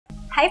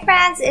Hi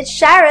friends, it's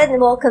Sharon and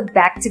welcome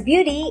back to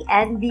Beauty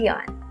and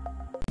Beyond.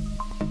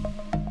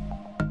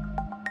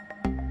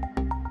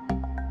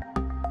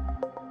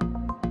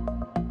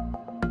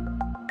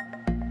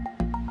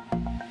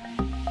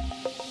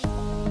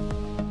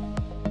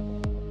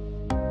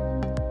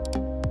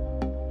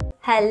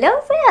 Hello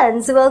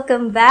friends!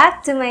 Welcome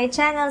back to my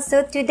channel.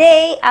 So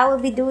today, I will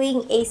be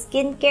doing a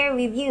skincare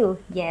review.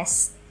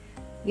 Yes,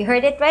 you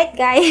heard it right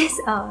guys.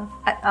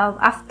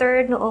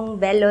 After noong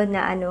Bello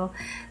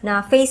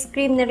na face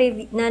cream na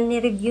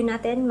ni-review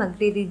natin,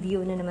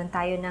 magre-review na naman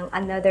tayo ng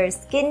another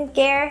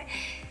skincare.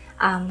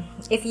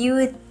 If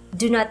you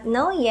do not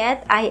know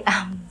yet, I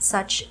am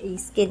such a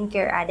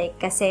skincare addict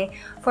kasi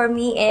for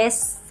me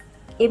is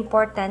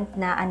important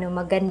na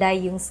maganda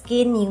yung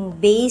skin,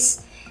 yung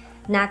base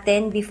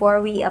natin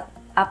before we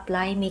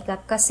apply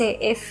makeup. Kasi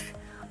if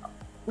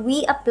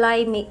we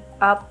apply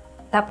makeup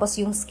tapos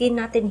yung skin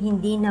natin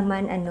hindi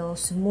naman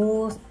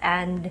smooth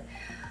and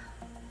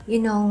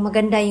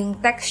maganda yung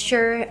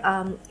texture,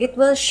 it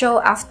will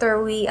show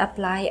after we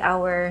apply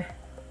our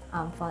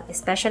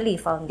especially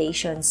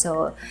foundation.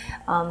 So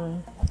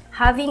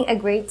having a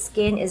great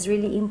skin is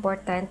really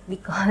important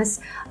because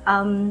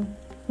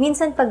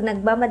minsan pag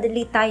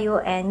nagmamadali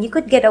tayo and you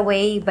could get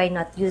away by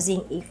not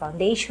using a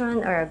foundation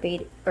or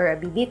a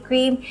BB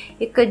cream,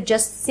 you could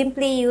just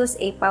simply use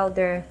a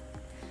powder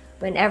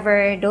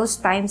whenever those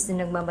times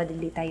na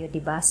nagmamadali tayo,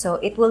 diba? So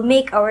it will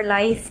make our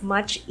life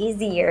much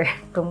easier,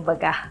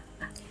 kumbaga.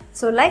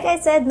 So like I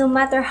said, no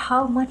matter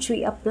how much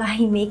we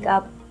apply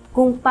makeup,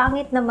 kung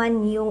pangit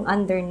naman yung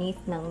underneath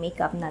ng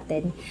makeup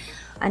natin,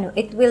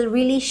 it will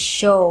really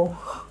show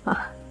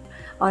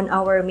on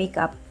our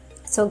makeup.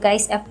 So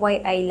guys,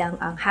 FYI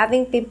lang, ang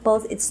having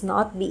pimples, it's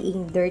not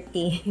being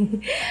dirty.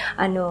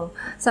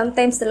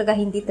 Sometimes talaga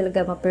hindi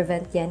talaga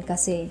ma-prevent yan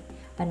kasi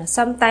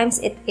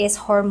sometimes it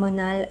is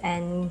hormonal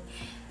and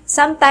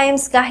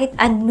sometimes kahit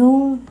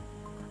anong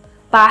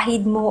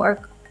pahid mo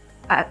or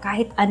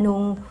kahit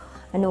anong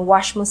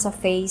wash mo sa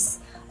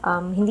face,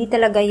 hindi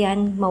talaga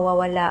yan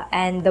mawawala.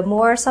 And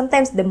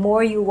sometimes the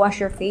more you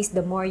wash your face,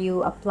 the more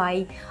you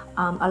apply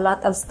a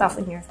lot of stuff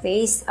on your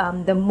face,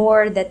 the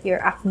more that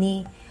your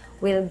acne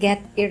will get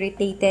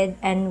irritated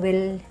and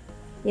will,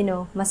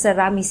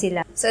 masarami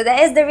sila. So that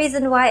is the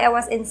reason why I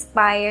was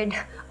inspired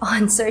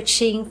on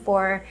searching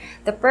for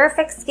the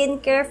perfect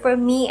skincare for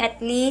me at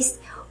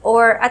least,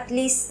 or at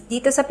least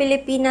dito sa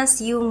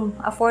Pilipinas yung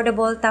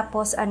affordable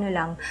tapos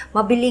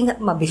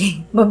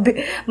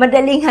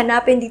madaling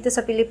hanapin dito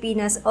sa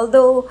Pilipinas.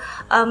 Although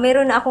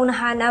meron na akong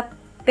nahanap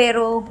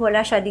pero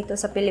wala siya dito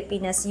sa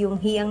Pilipinas, yung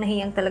hiyang na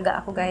hiyang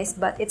talaga ako guys,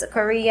 but it's a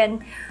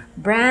Korean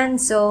brand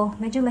so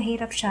medyo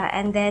mahirap siya.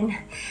 And then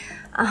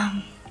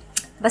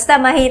basta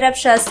mahirap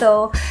siya.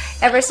 So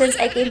ever since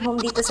I came home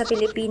dito sa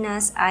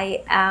Pilipinas,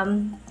 I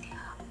am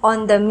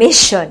on the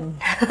mission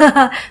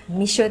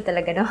mission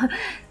talaga, no,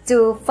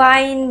 to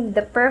find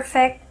the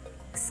perfect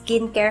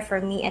skincare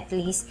for me at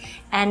least.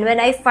 And when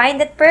I find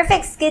that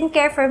perfect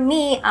skincare for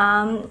me,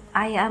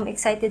 I am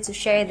excited to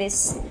share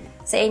this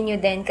sa inyo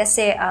din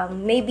kasi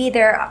maybe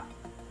there are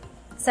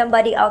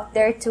somebody out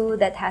there too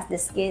that has the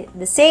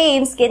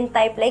same skin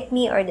type like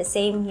me, or the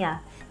same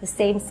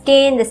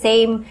skin, the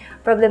same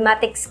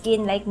problematic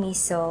skin like me.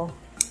 So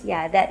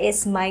yeah, that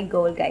is my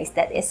goal guys,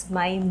 that is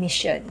my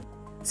mission.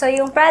 So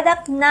yung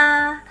product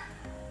na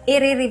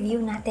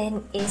i-review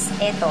natin is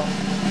ito.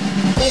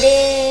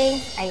 Kidding!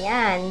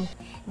 Ayan.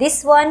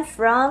 This one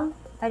from,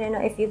 I don't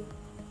know if you,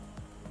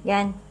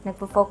 yan,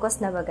 nagpo-focus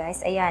na ba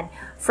guys? Ayan.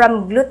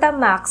 From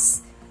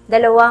Glutamax.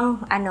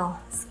 Dalawang,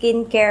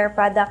 skincare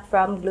product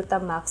from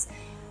Glutamax.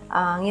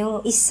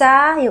 Yung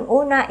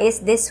una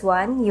is this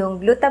one, yung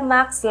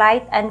Glutamax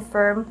Light and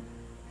Firm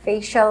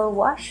Facial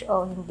Wash.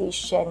 Oh, hindi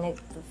siya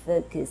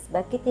nagpo-focus.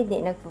 Bakit hindi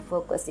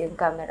nagpo-focus yung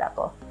camera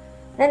ko?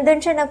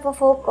 Nandun siya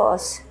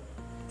nagpo-focus.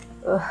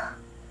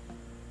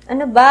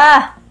 Ano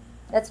ba?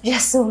 Let's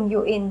just zoom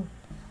you in.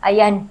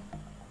 Ayan.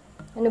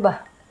 Ano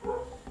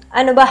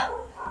ba?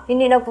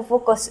 Hindi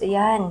nagpo-focus.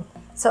 Ayan.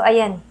 So,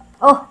 ayan.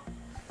 Oh!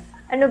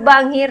 Ano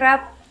ba? Ang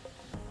hirap.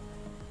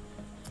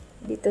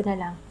 Dito na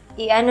lang.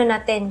 I-ano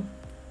natin.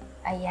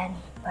 Ayan.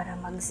 Para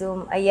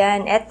mag-zoom.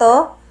 Ayan.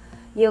 Ito.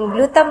 Yung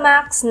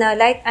Glutamax na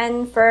Light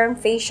and Firm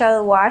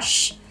Facial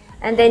Wash.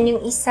 And then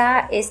yung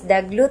isa is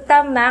the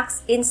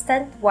Glutamax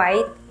Instant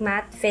White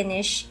Matte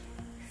Finish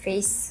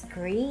Face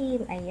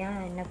Cream.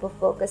 Ayan,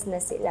 nagpo-focus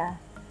na sila.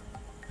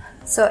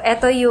 So,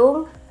 ito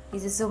yung,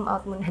 i-zoom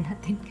out muna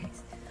natin guys.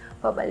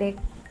 Pabalik.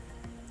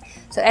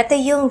 So, ito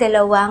yung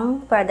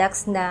dalawang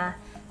products na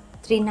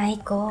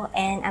trinay ko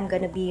and I'm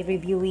gonna be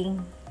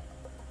reviewing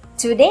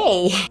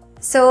today.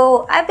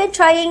 So, I've been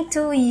trying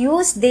to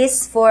use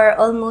this for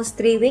almost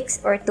 3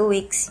 weeks or 2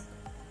 weeks.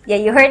 Yeah,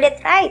 you heard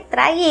it right.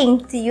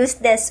 Trying to use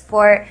this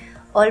for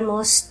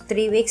almost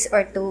 3 weeks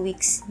or 2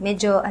 weeks.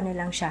 Medyo,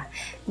 lang siya.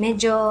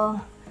 Medyo,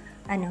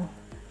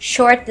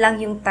 short lang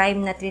yung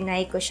time na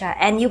trinay ko siya.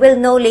 And you will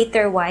know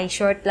later why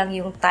short lang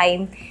yung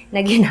time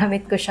na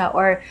ginamit ko siya.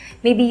 Or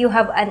maybe you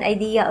have an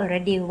idea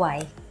already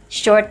why.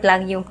 short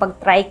lang yung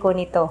pag-try ko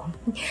nito.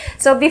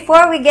 So,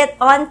 before we get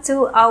on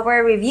to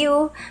our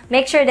review,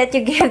 make sure that you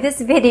give this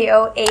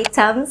video a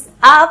thumbs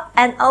up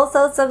and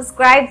also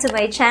subscribe to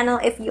my channel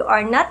if you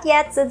are not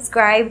yet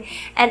subscribed.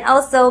 And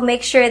also,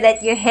 make sure that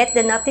you hit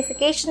the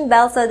notification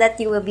bell so that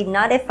you will be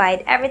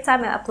notified every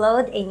time I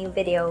upload a new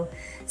video.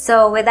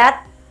 So, with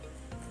that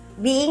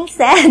being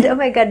said, oh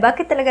my God,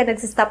 bakit talaga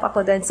nagsistop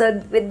ako dun? So,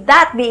 with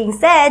that being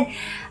said,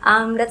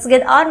 let's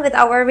get on with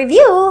our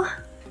review.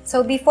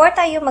 So, before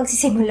tayo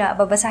magsisimula,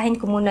 babasahin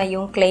ko muna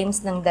yung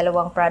claims ng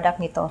dalawang product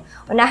nito.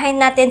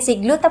 Unahin natin si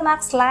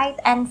Glutamax Light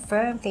and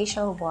Firm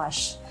Facial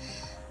Wash.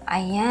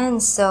 Ayan,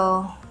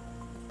 so,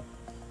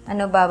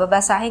 ano ba,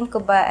 babasahin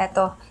ko ba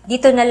ito?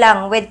 Dito na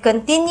lang, with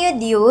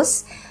continued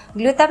use,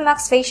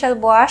 Glutamax Facial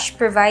Wash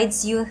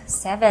provides you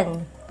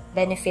 7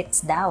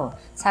 benefits daw.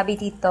 Sabi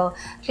dito,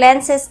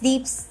 cleanses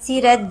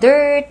deep-seated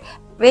dirt,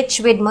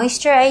 rich with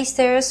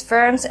moisturizers,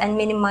 firms and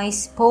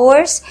minimize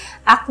pores,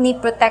 acne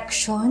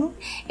protection,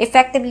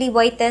 effectively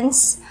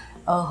whitens,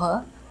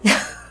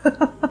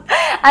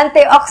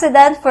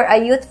 antioxidant for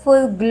a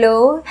youthful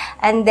glow,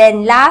 and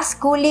then last,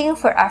 cooling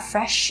for a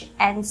fresh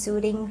and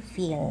soothing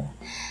feel.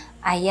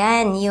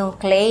 Ayan, yung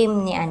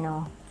claim ni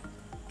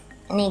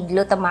ni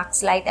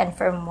Glutamax Light and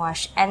Firm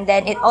Wash. And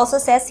then it also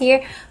says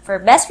here, for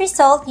best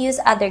result, use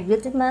other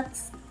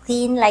Glutamax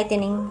Clean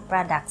Lightening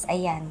products.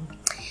 Ayan.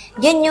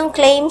 Yun yung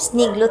claims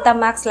ni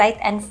Glutamax Light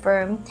and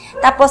Firm.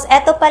 Tapos,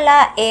 eto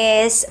pala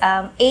is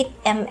 8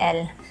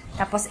 ml.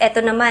 Tapos,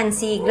 eto naman,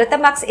 si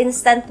Glutamax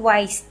Instant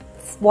White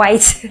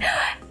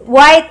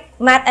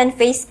Matte and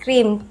Face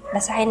Cream.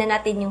 Basahin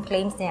na natin yung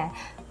claims niya.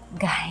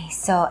 Guys,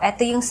 so,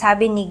 eto yung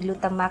sabi ni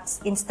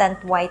Glutamax Instant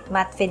White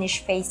Matte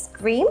Finish Face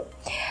Cream.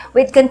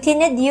 With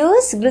continued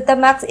use,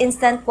 Glutamax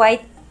Instant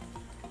White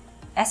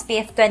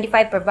SPF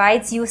 25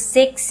 provides you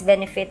 6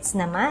 benefits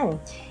naman.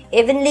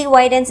 Evenly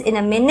whitens in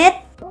a minute.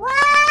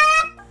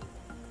 What?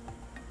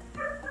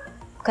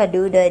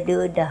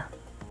 Kaduda-duda.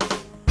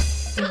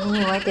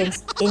 Evenly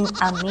whitens in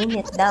a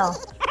minute daw.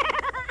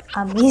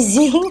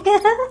 Amazing.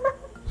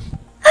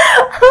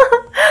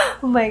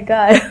 Oh my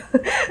God.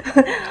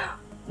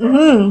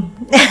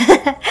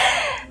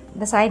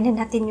 Basahin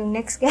na natin yung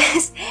next,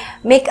 guys.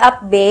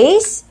 Makeup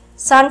base,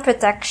 sun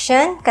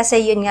protection,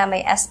 kasi yun nga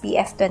may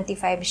SPF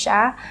 25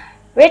 siya.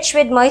 Rich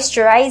with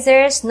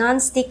moisturizers,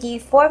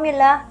 non-sticky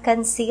formula,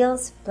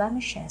 conceals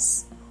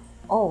blemishes.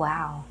 Oh,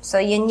 wow.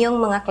 So, yun yung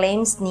mga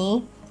claims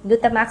ni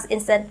Glutamax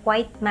Instant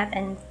White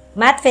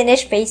Matte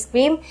Finish Face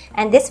Cream.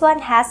 And this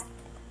one has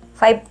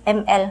 5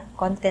 ml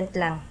content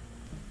lang.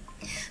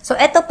 So,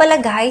 eto pala,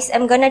 guys.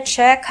 I'm gonna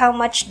check how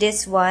much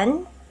this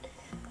one.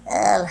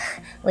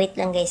 Wait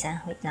lang, guys,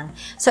 Wait lang.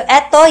 So,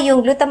 eto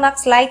yung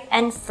Glutamax Light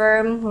and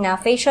Firm na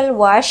facial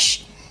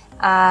wash.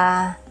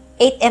 8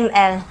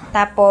 ml.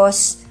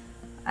 Tapos,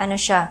 ano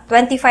siya,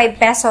 25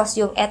 pesos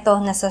yung eto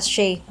na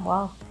sachet.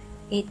 Wow.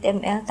 8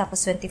 ml,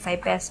 tapos 25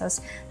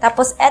 pesos.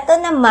 Tapos, eto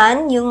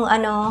naman, yung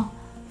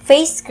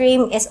face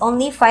cream is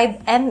only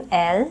 5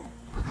 ml.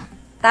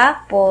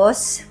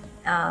 Tapos,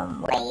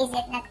 why is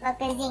it not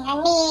focusing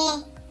on me?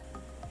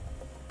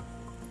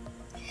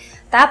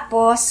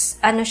 Tapos,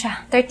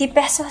 siya, 30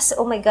 pesos.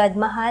 Oh my God,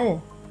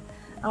 mahal.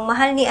 Ang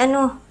mahal ni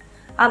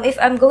if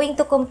I'm going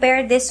to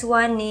compare this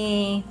one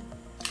ni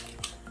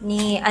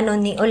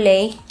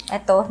Olay,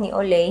 eto, ni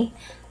Olay,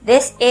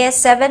 this is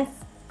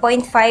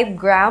 7.5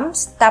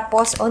 grams,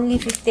 tapos only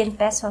 15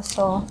 pesos.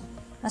 So,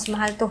 mas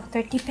mahal to,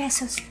 30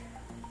 pesos.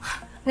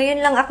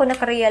 Ngayon lang ako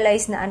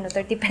nakarealize na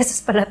 30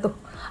 pesos pala to.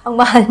 Ang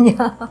mahal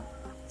niya.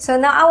 So,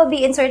 now I will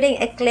be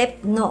inserting a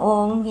clip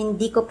noong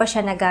hindi ko pa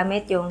siya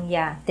nagamit,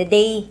 the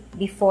day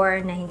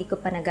before na hindi ko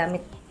pa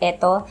nagamit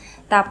ito.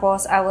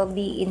 Tapos, I will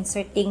be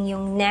inserting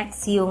yung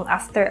next, yung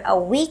after a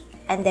week,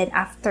 and then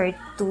after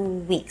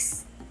 2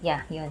 weeks.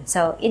 Yeah, yun.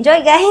 So,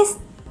 enjoy, guys!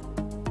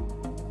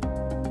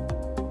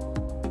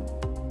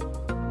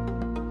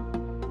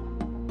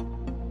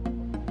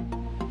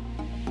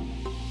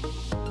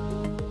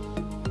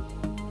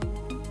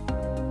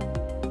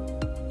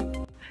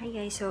 Hi,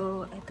 guys.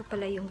 So, ito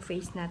pala yung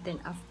face natin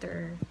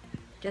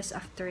just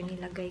after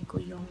nilagay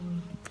ko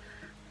yung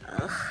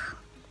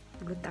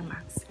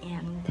Glutamax.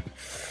 And,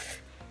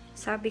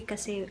 sabi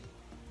kasi,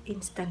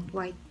 instant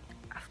white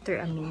after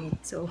a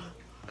minute. So,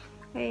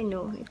 I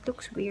know, it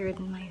looks weird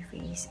on my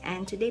face.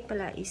 And today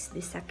pala is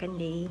the second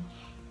day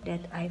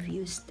that I've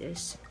used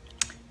this.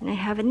 And I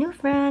have a new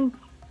friend.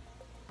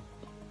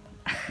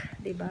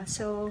 Diba?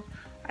 So,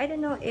 I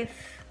don't know if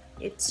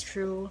it's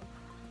true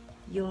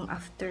yung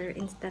after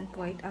instant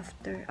white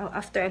after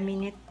a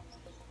minute.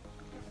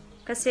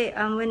 Kasi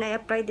when I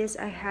applied this,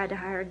 I had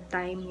a hard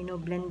time,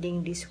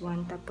 blending this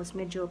one. Tapos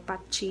medyo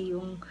patchy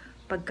yung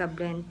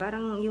pagka-blend.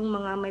 Parang yung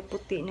mga may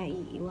puti na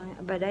iiwan.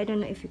 But I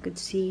don't know if you could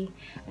see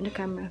on the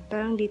camera.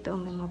 Parang dito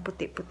may mga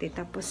puti-puti.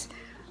 Tapos,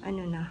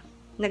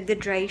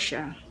 nagda-dry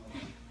siya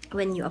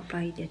when you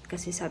applied it.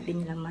 Kasi sabi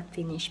nila matte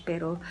finish.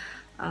 Pero,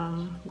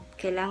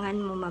 kailangan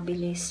mo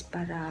mabilis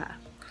para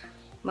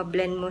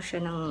ma-blend mo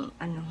siya ng,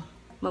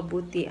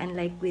 mabuti.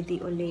 Unlike with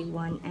the Olay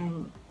one.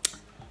 And,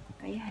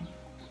 ayan.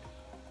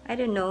 I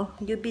don't know,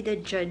 you be the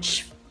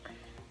judge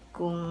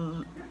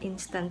kung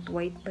instant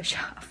white ba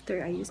siya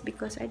after I use,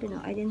 because I don't know,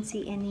 I didn't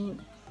see anything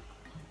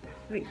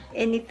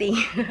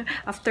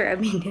after a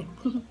minute.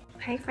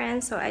 Hi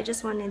friends, so I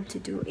just wanted to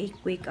do a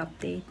quick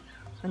update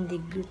on the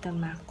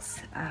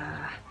Glutamax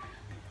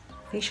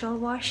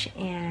facial wash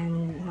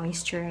and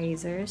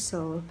moisturizer.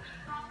 So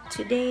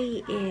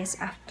today is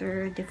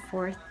after the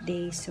 4th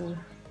day, so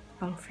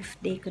pang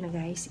 5th day ko na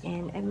guys,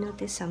 and I've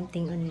noticed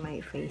something on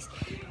my face.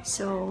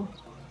 So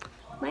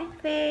my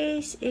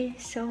face is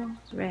so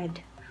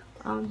red.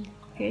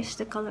 Here's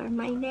the color of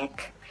my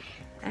neck,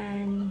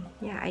 and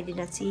yeah, I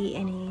did not see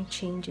any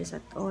changes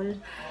at all.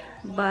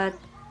 But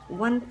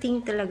one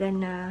thing talaga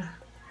na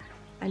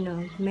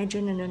medyo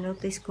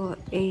nanonotice ko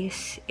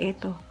is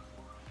ito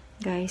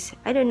guys.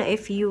 I don't know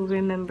if you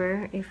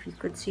remember, if you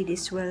could see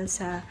this well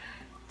sa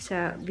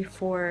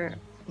before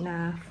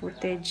na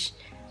footage,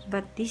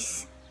 but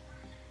this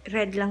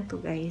red lang to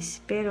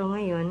guys. Pero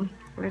ngayon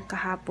or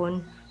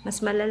kahapon,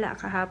 mas malala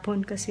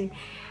kahapon kasi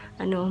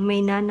may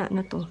nana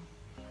na to.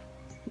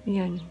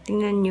 Yan,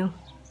 tingnan nyo.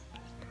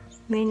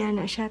 May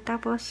nana siya.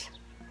 Tapos,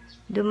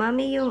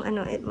 dumami yung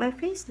my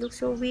face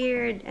looks so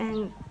weird,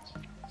 and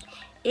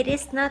it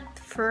is not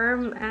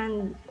firm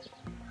and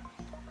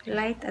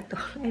light at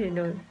all. I don't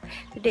know.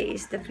 Today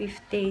is the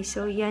 5th day.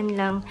 So, yan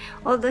lang.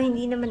 Although,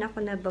 hindi naman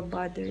ako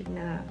nababothered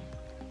na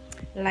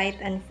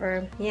light and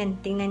firm. Yan,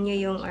 tingnan nyo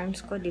yung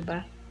arms ko,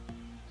 diba?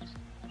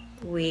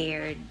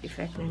 Weird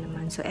effect na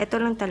naman. So,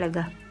 eto lang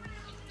talaga.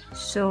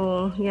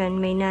 So, yan,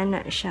 may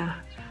nana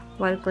siya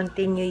while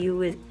continue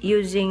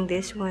using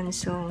this one.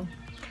 So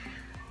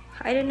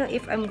I don't know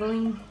if I'm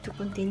going to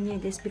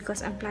continue this,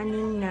 because I'm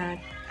planning na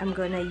I'm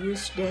gonna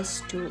use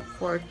this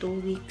for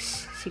 2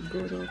 weeks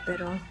siguro.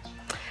 Pero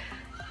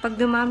pag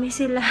dumami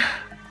sila,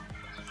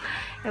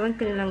 ewan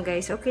ko na lang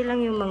guys. Okay lang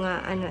yung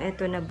mga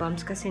eto na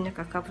bumps kasi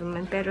nakaka-cover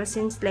man. Pero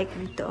since like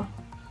dito,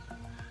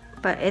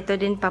 ito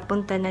din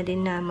papunta na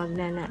din na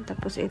magnana.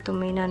 Tapos ito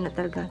may nana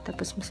talaga.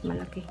 Tapos mas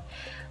malaki.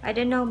 I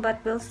don't know,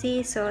 but we'll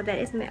see. So that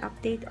is my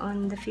update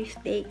on the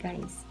 5th day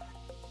guys.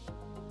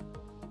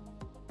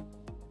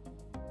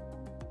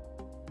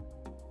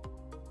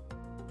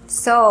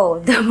 So,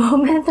 the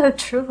moment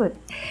of truth.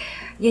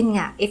 Yun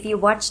nga, if you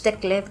watch the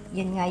clip,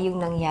 yun nga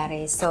yung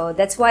nangyari. So,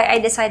 that's why I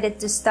decided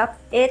to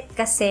stop it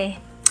kasi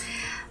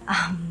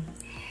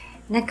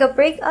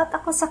nagka-breakout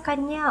ako sa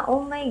kanya.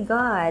 Oh my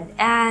God.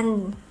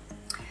 And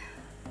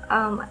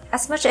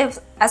as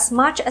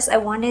much as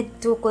I wanted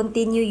to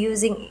continue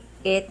using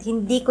it,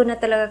 hindi ko na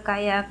talaga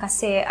kaya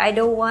kasi I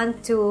don't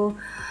want to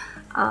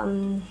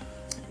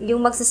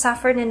yung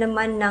magsasuffer na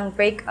naman ng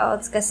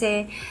breakouts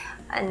kasi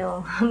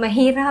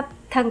mahirap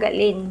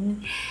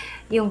tanggalin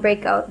yung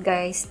breakout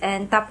guys,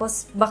 and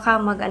tapos baka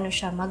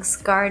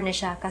mag-scar na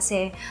siya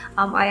kasi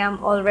I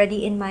am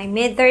already in my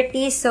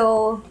mid-30s,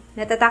 so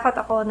natatakot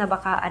ako na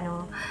baka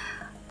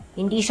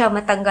hindi siya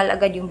matanggal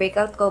agad yung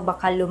breakout ko,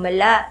 baka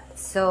lumala.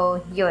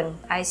 So yun,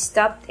 I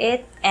stopped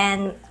it.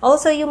 And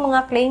also yung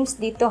mga claims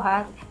dito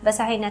ha,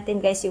 basahin natin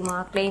guys yung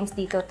mga claims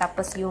dito,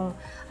 tapos yung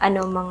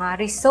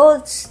mga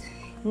results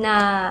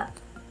na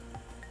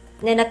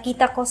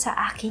nakita ko sa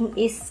aking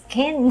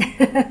skin.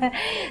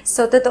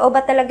 So, totoo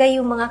ba talaga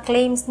yung mga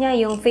claims niya,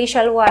 yung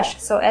facial wash?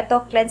 So,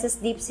 eto,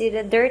 cleanses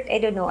deep-seated dirt. I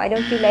don't know. I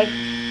don't feel like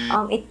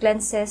it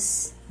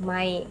cleanses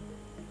my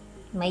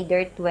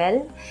dirt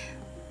well.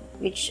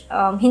 Which,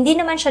 hindi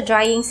naman siya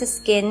drying sa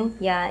skin.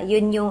 Yeah,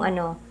 yun yung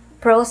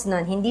pros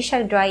nun. Hindi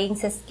siya drying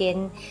sa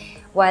skin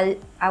while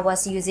I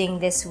was using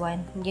this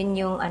one. Yun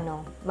yung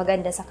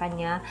maganda sa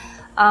kanya.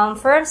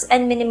 Firms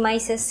and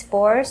minimizes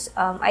pores.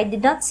 I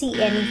did not see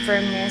any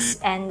firmness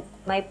and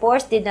my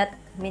pores did not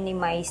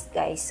minimize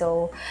guys.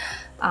 So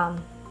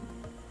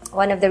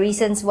one of the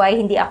reasons why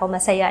hindi ako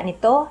masaya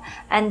nito.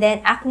 And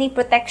then acne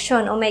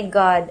protection. Oh my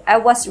God, I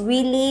was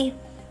really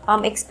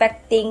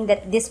expecting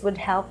that this would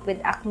help with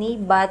acne,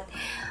 but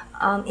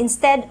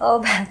instead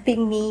of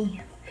helping me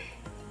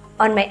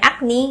on my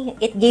acne,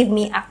 it gave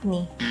me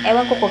acne.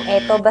 Ewan ko kung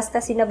eto,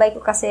 basta sinabay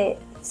ko kasi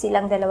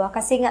silang dalawa.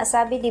 Kasi nga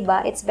sabi,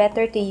 diba, it's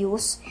better to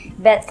use,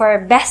 for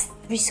best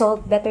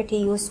result, better to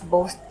use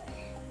both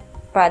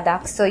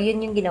products. So, yun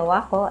yung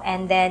ginawa ko.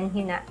 And then,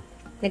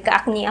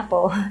 nagka-acne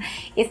ako.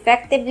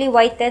 Effectively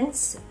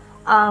whitens.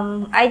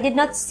 I did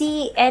not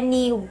see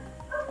any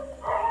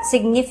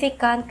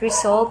significant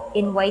result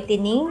in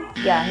whitening.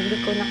 Yeah, hindi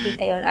ko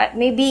nakita yun.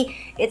 Maybe,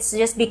 it's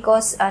just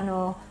because,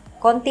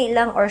 konti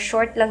lang or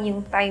short lang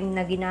yung time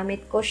na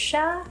ginamit ko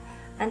siya.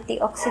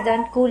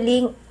 Antioxidant,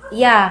 cooling.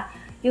 Yeah,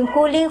 yung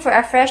cooling for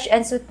a fresh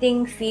and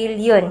soothing feel,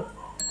 yun.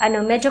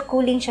 Medyo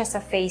cooling siya sa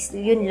face.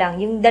 Yun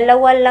lang. Yung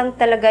dalawa lang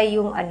talaga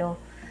yung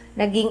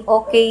naging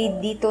okay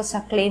dito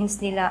sa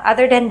claims nila.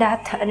 Other than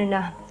that,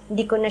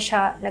 hindi ko na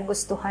siya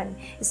nagustuhan.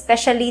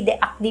 Especially the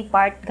acne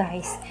part,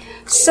 guys.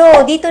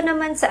 So, dito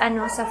naman sa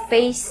sa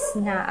face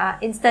na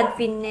instant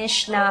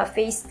finish na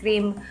face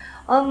cream.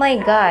 Oh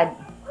my God.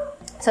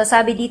 So,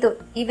 sabi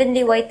dito,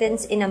 evenly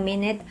whitens in a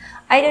minute.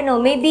 I don't know,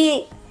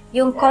 maybe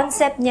yung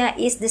concept niya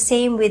is the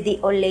same with the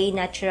Olay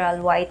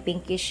Natural White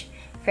Pinkish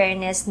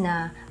fairness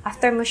na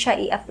after mo siya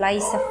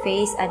i-apply sa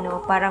face,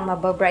 parang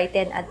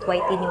mababrighten at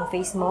whiten yung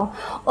face mo.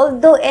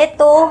 Although,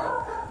 ito,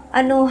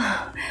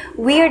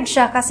 weird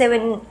siya kasi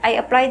when I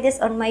apply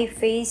this on my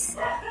face,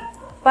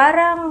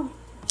 parang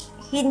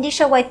hindi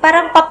siya white.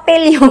 Parang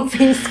papel yung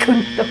face ko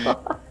nito.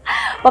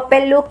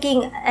 Papel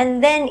looking. And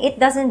then, it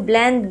doesn't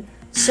blend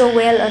so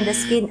well on the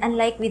skin.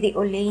 Unlike with the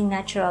Olay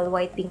Natural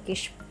White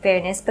Pinkish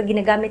Fairness. Pag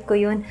ginagamit ko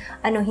yun,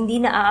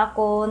 hindi na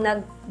ako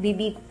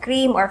nag-BB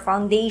cream or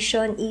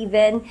foundation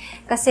even.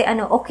 Kasi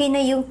okay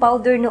na yung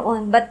powder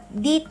noon. But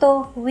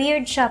dito,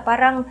 weird siya.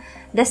 Parang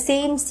the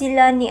same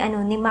sila ni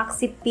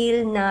Maxi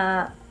Peel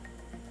na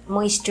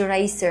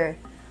moisturizer.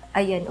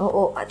 Ayan,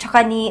 oo. At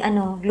saka ni,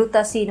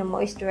 Glutacine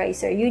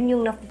moisturizer. Yun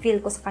yung na-feel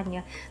ko sa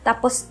kanya.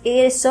 Tapos,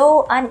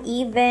 so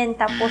uneven.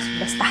 Tapos,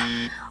 basta,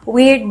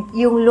 weird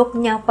yung look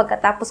niya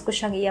pagkatapos ko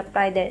siyang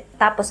i-apply.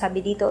 Tapos, sabi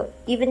dito,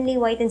 evenly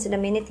whitens in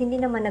a minute. Hindi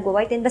naman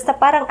nag-whiten. Basta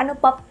parang,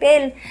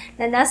 papel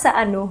na nasa,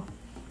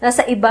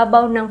 nasa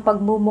ibabaw ng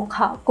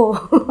pagmumukha ko.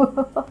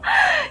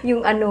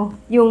 yung,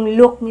 yung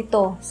look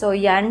nito. So,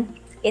 yan.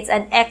 It's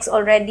an X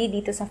already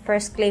dito sa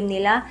first claim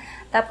nila.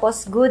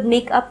 Tapos, good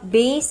makeup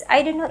base.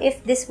 I don't know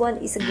if this one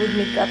is a good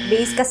makeup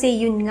base kasi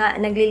yun nga,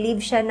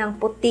 nagli-leave siya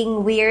ng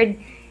puting weird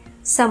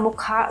sa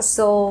mukha.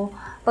 So,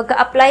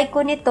 pagka-apply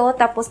ko nito,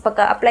 tapos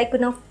pagka-apply ko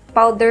ng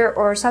powder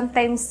or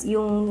sometimes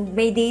yung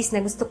may days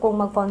na gusto kong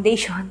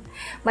mag-foundation,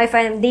 my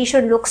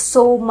foundation looks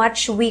so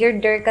much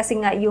weirder kasi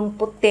nga yung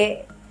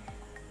puti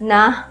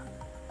na,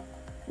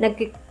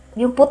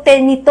 yung puti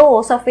nito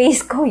sa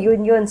face ko,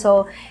 yun.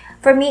 So,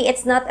 for me,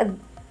 it's not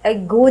a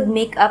good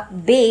makeup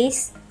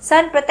base.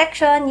 Sun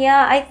protection,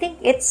 yeah, I think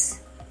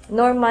it's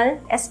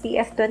normal,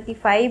 SPF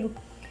 25.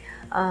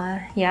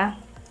 Yeah.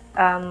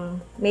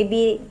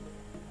 Maybe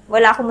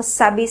wala akong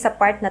masasabi sa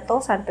part na to,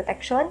 sun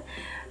protection.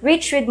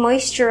 Rich with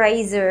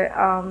moisturizer.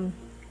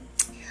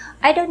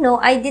 I don't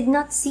know, I did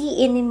not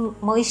see any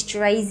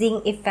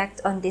moisturizing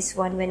effect on this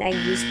one when I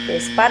used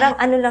this. Parang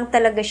lang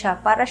talaga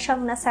siya, para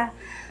siyang nasa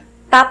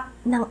top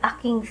ng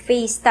aking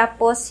face.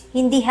 Tapos,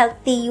 hindi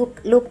healthy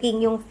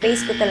looking yung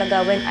face ko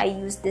talaga when I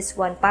use this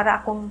one.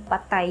 Para akong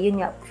patay.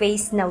 Yun nga,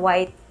 face na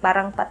white.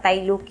 Parang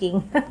patay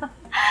looking.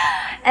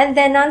 And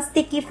then,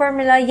 non-sticky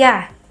formula.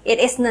 Yeah, it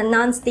is na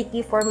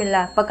non-sticky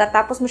formula.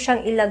 Pagkatapos mo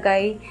siyang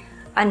ilagay,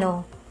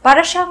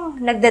 para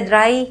siyang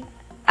nagda-dry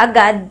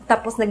agad,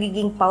 tapos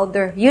nagiging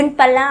powder. Yun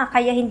pala,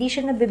 kaya hindi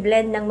siya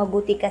nabiblend ng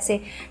mabuti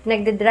kasi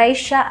nagda-dry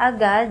siya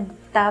agad,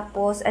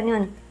 tapos,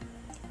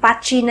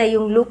 patchy na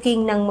yung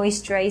looking ng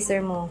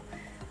moisturizer mo.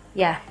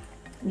 Yeah.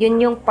 Yun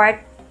yung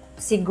part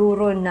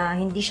siguro na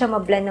hindi siya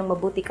mablend ng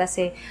mabuti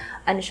kasi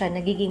siya,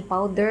 nagiging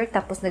powder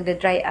tapos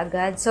nagda-dry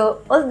agad.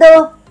 So,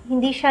 although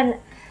hindi siya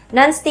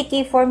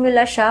non-sticky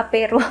formula siya,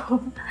 pero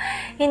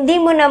hindi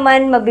mo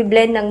naman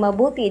mabiblend ng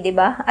mabuti, 'di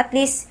ba? At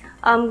least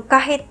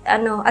kahit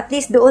at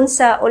least doon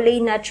sa Olay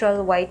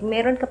Natural White,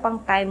 meron ka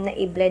pang time na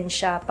i-blend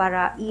siya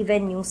para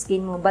even yung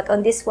skin mo. But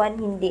on this one,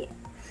 hindi.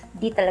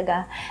 Di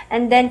talaga.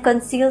 And then,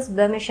 conceals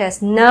blemishes.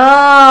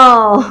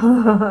 No!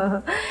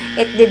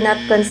 It did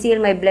not conceal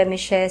my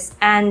blemishes.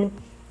 And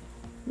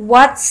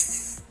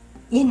what's,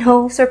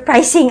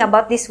 surprising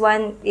about this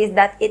one is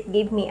that it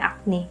gave me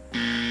acne.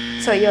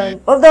 So,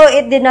 yun. Although,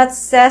 it did not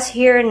says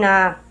here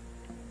na,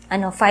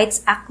 fights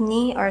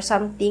acne or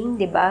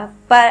something, diba?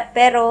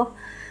 Pero,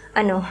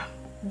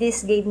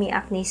 this gave me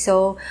acne.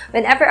 So,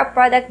 whenever a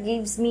product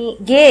gives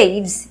me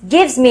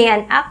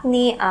an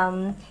acne,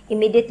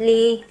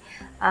 immediately,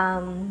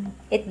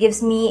 it gives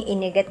me a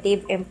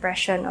negative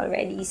impression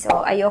already.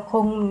 So,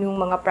 ayokong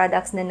yung mga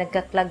products na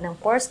nagkaklag ng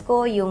pores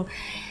ko, yung,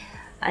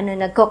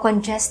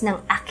 nagko-congest ng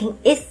aking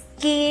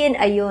skin.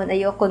 Ayun,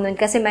 ayoko nun.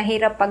 Kasi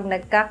mahirap pag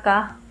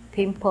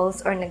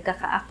nagkaka-pimples or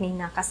nagkaka-acne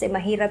na. Kasi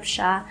mahirap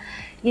siya,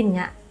 yun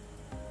nga,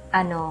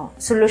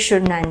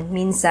 solusyonan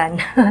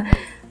minsan.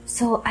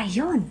 So,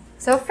 ayun.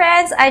 So,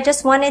 friends, I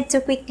just wanted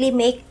to quickly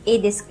make a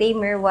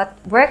disclaimer. What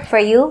worked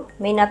for you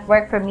may not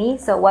work for me.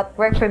 So, what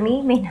worked for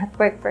me may not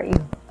work for you.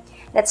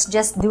 Let's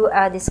just do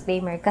a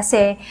disclaimer.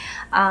 Kasi,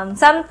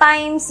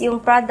 sometimes,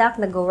 yung product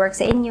nag-work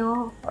sa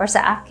inyo or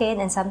sa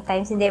akin, and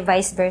sometimes, hindi,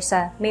 vice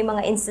versa. May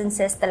mga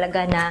instances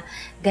talaga na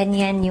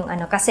ganyan yung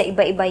kasi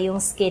iba-iba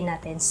yung skin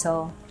natin.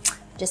 So,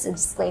 just a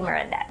disclaimer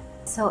on that.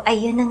 So,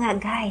 ayun na nga,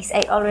 guys.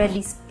 I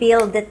already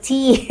spilled the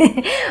tea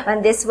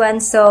on this one.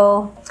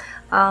 So,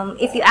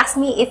 if you ask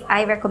me if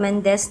I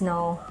recommend this,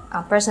 no.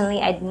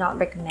 Personally, I do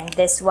not recommend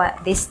these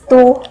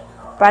two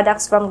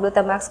products from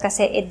Glutamax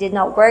kasi it did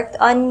not work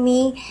on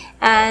me.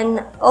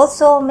 And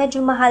also,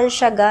 medyo mahal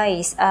siya,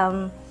 guys.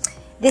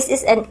 This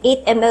is an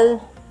 8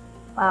 ml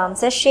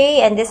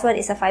sachet, and this one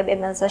is a 5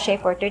 ml sachet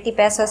for 30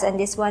 pesos, and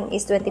this one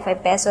is 25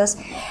 pesos.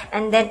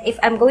 And then, if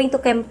I'm going to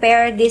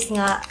compare this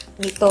nga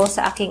nito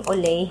sa aking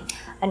Olay,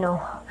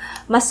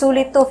 mas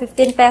sulit to,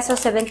 15 pesos,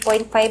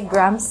 7.5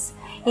 grams.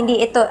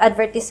 Hindi ito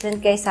advertisement,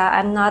 guys, ha.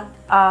 I'm not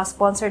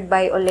sponsored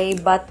by Olay,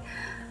 but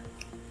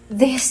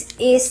this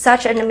is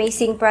such an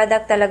amazing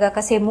product talaga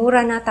kasi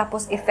mura na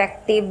tapos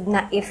effective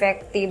na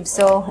effective.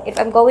 So, if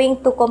I'm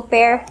going to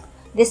compare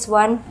this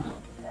one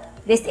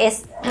This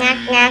is,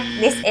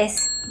 this is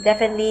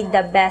definitely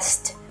the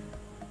best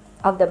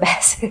of the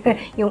best.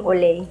 Yung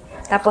Olay.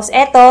 Tapos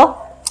eto,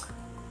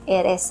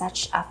 it is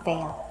such a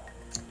fail.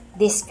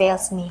 This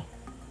fails me.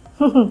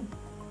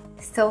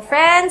 So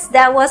friends,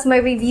 that was my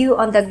review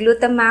on the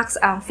Glutamax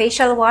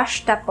facial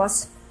wash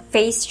tapos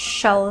face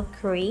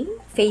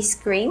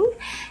cream.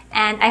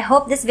 And I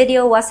hope this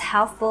video was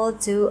helpful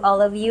to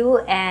all of you.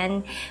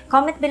 And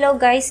comment below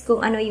guys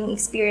kung ano yung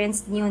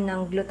experience niyo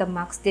ng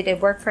Glutamax. Did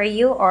it work for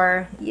you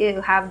or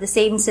you have the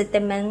same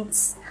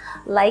sentiments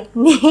like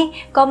me?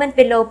 Comment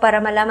below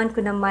para malaman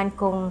ko naman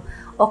kung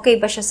okay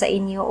ba siya sa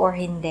inyo or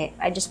hindi.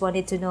 I just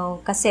wanted to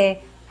know kasi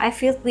I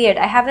feel weird.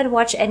 I haven't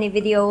watched any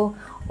video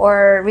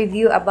or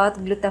review about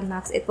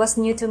Glutamax. It was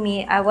new to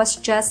me. I was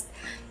just,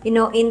 you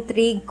know,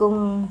 intrigued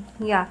kung,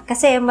 yeah.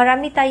 Kasi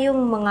marami tayong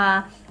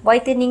mga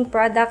whitening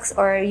products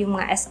or yung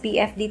mga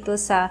SPF dito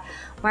sa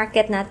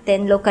market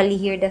natin locally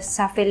here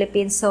sa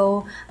Philippines.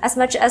 So, as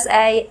much as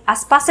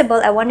possible,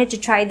 I wanted to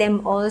try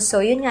them all. So,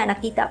 yun nga,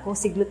 nakita ko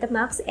si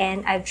Glutamax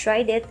and I've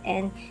tried it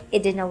and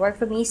it did not work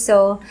for me.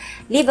 So,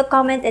 leave a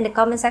comment in the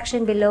comment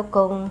section below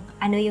kung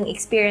ano yung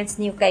experience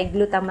niyo kay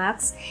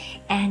Glutamax.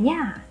 And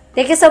yeah,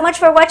 thank you so much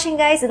for watching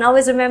guys, and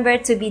always remember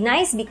to be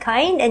nice, be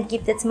kind, and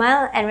keep that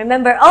smile. And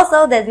remember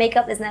also that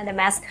makeup is not a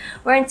mask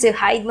worn to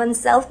hide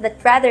oneself, but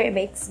rather it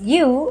makes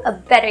you a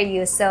better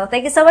you. So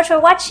thank you so much for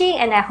watching,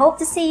 and I hope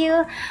to see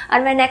you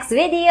on my next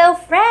video,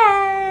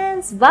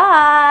 friends.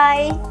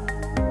 Bye!